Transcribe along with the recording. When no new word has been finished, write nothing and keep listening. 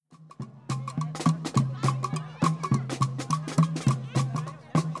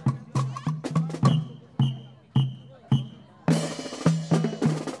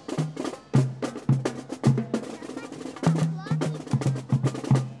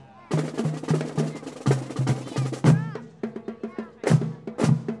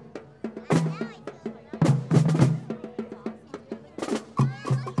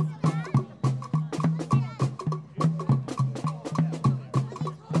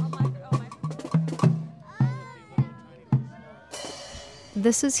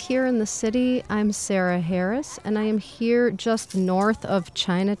This is Here in the City. I'm Sarah Harris, and I am here just north of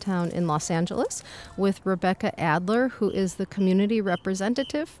Chinatown in Los Angeles with Rebecca Adler, who is the community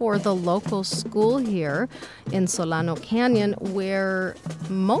representative for the local school here in Solano Canyon, where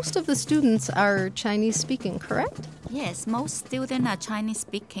most of the students are Chinese speaking, correct? Yes, most students are Chinese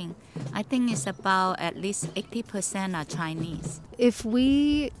speaking. I think it's about at least 80% are Chinese. If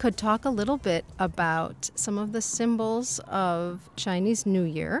we could talk a little bit about some of the symbols of Chinese New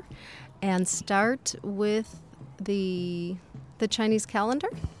Year and start with the Chinese calendar.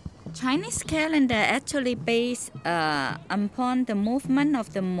 Chinese calendar actually based upon the movement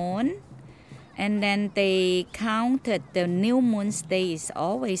of the moon, and then they counted the new moon's day is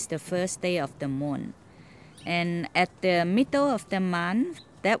always the first day of the moon. And at the middle of the month,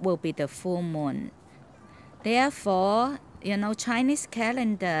 that will be the full moon. Therefore, Chinese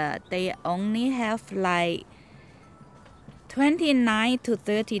calendar, they only have like 29 to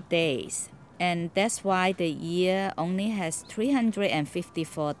 30 days. And that's why the year only has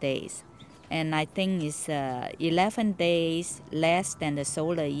 354 days. And I think it's 11 days less than the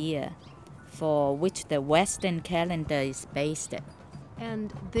solar year, for which the Western calendar is based.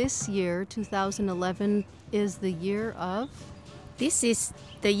 And this year, 2011, is the year of? This is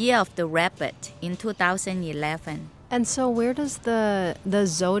the year of the rabbit in 2011. And so where does the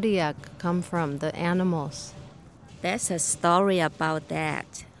zodiac come from, the animals? There's a story about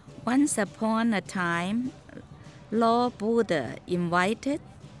that. Once upon a time, Lord Buddha invited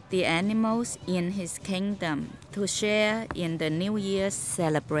the animals in his kingdom to share in the New Year's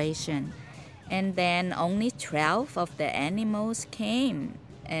celebration. And then only 12 of the animals came.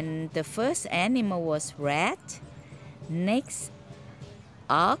 And the first animal was rat, next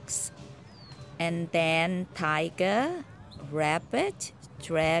ox, and then tiger, rabbit,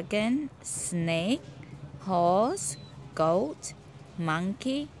 dragon, snake, horse, goat,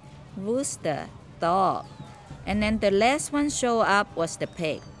 monkey, rooster, dog. And then the last one show up was the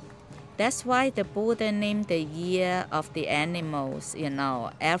pig. That's why the Buddha named the year of the animals,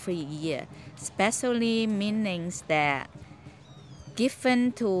 every year. Especially meanings that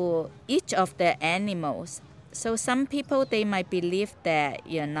given to each of the animals. So some people, they might believe that,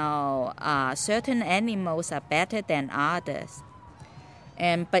 certain animals are better than others.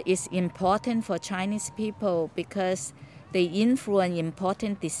 But it's important for Chinese people because they influence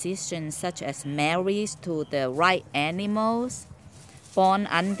important decisions such as marriage to the right animals, born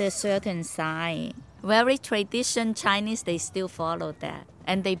under certain sign. Very traditional Chinese, they still follow that.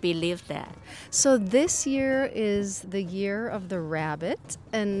 And they believe that. So this year is the year of the rabbit.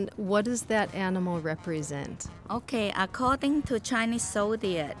 And what does that animal represent? Okay, according to Chinese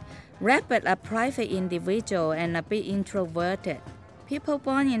zodiac, rabbits are private individual and a bit introverted. People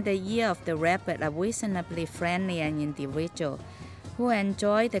born in the year of the rabbit are reasonably friendly and individual who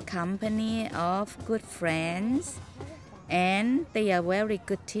enjoy the company of good friends. And they are very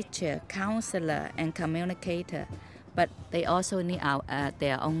good teacher, counselor, and communicator. But they also need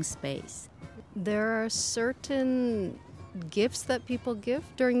their own space. There are certain gifts that people give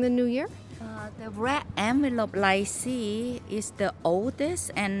during the New Year? The red envelope lychee is the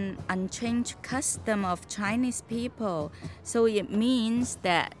oldest and unchanged custom of Chinese people. So it means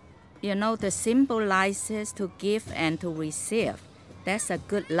that, the symbolizes to give and to receive. That's a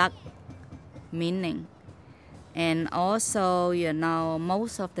good luck meaning. And also,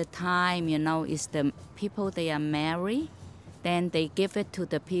 most of the time, is the people they are married, then they give it to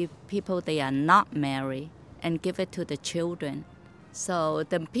the people they are not married and give it to the children. So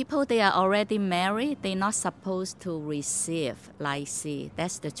the people they are already married, they're not supposed to receive lychee.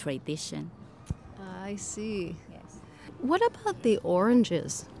 That's the tradition. I see. Yes. What about the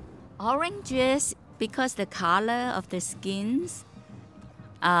oranges? Oranges, because the color of the skins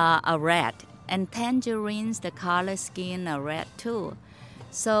are red. And tangerines, the color skin are red too.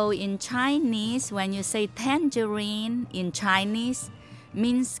 So in Chinese, when you say tangerine in Chinese,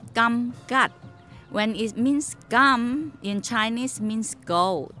 means gum gut. When it means gum in Chinese, means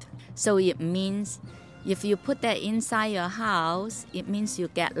gold. So it means if you put that inside your house, it means you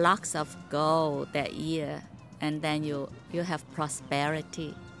get lots of gold that year. And then you have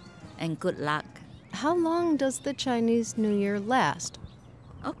prosperity and good luck. How long does the Chinese New Year last?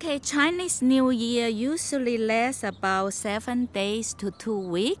 Okay, Chinese New Year usually lasts about 7 days to 2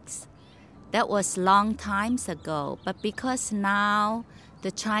 weeks. That was long times ago. But because now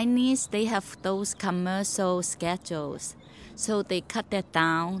the Chinese, they have those commercial schedules. So they cut that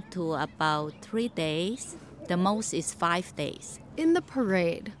down to about 3 days. The most is 5 days. In the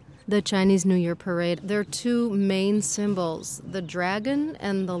parade, the Chinese New Year parade, there are two main symbols, the dragon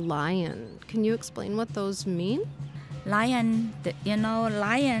and the lion. Can you explain what those mean? Lion,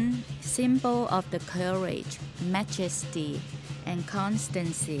 lion, symbol of the courage, majesty, and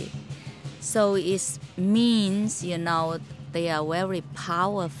constancy. So it means, they are very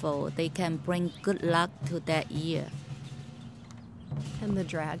powerful. They can bring good luck to that year. And the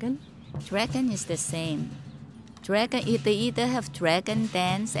dragon? Dragon is the same. Dragon, they either have dragon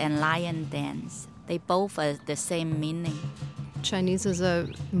dance and lion dance. They both are the same meaning. Chinese is a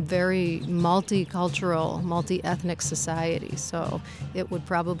very multicultural, multi-ethnic society, so it would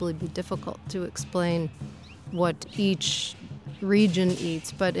probably be difficult to explain what each region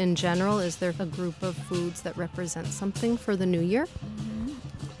eats. But in general, is there a group of foods that represent something for the new year?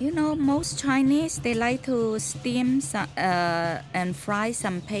 Most Chinese, they like to steam and fry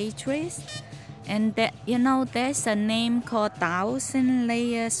some pastries. And there's a name called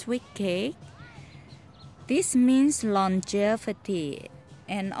 1,000-layer sweet cake. This means longevity.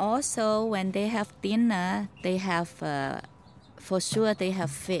 And also, when they have dinner, they have, for sure, they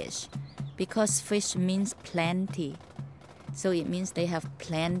have fish. Because fish means plenty. So it means they have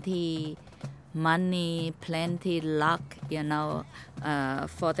plenty money, plenty luck,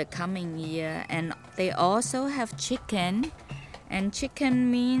 for the coming year. And they also have chicken. And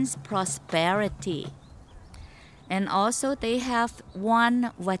chicken means prosperity. And also they have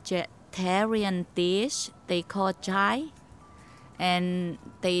one vegetarian dish they call chai. And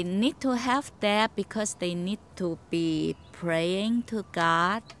they need to have that because they need to be praying to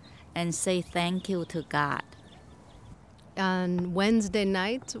God and say thank you to God. On Wednesday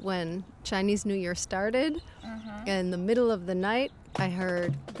night, when Chinese New Year started, in the middle of the night, I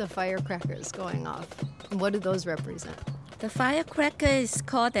heard the firecrackers going off. What do those represent? The firecracker is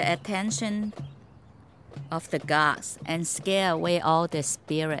called the attention of the gods and scare away all the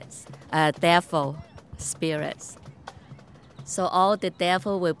spirits, devil spirits. So all the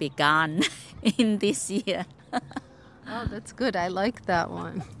devil will be gone in this year. Oh, that's good. I like that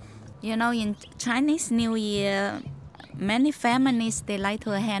one. In Chinese New Year, many families, they like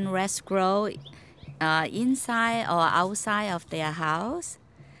to hang red scroll inside or outside of their house.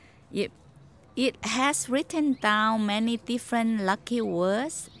 It has written down many different lucky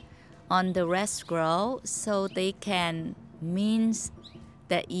words on the red scroll so they can mean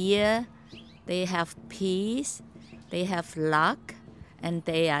the year they have peace, they have luck, and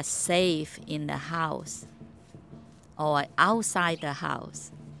they are safe in the house or outside the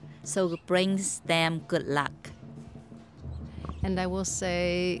house. So it brings them good luck. And I will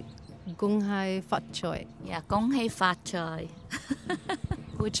say, Gung Hai Fat Choi. Yeah, Gong Hei Fat Choi.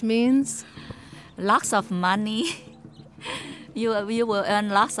 Which means? Lots of money. You will earn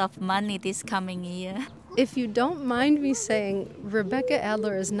lots of money this coming year. If you don't mind me saying, Rebecca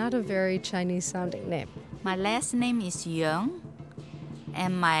Adler is not a very Chinese-sounding name. My last name is Young,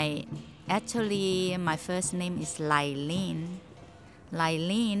 and my first name is Lai Lin. Lai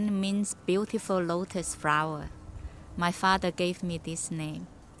Lin means beautiful lotus flower. My father gave me this name.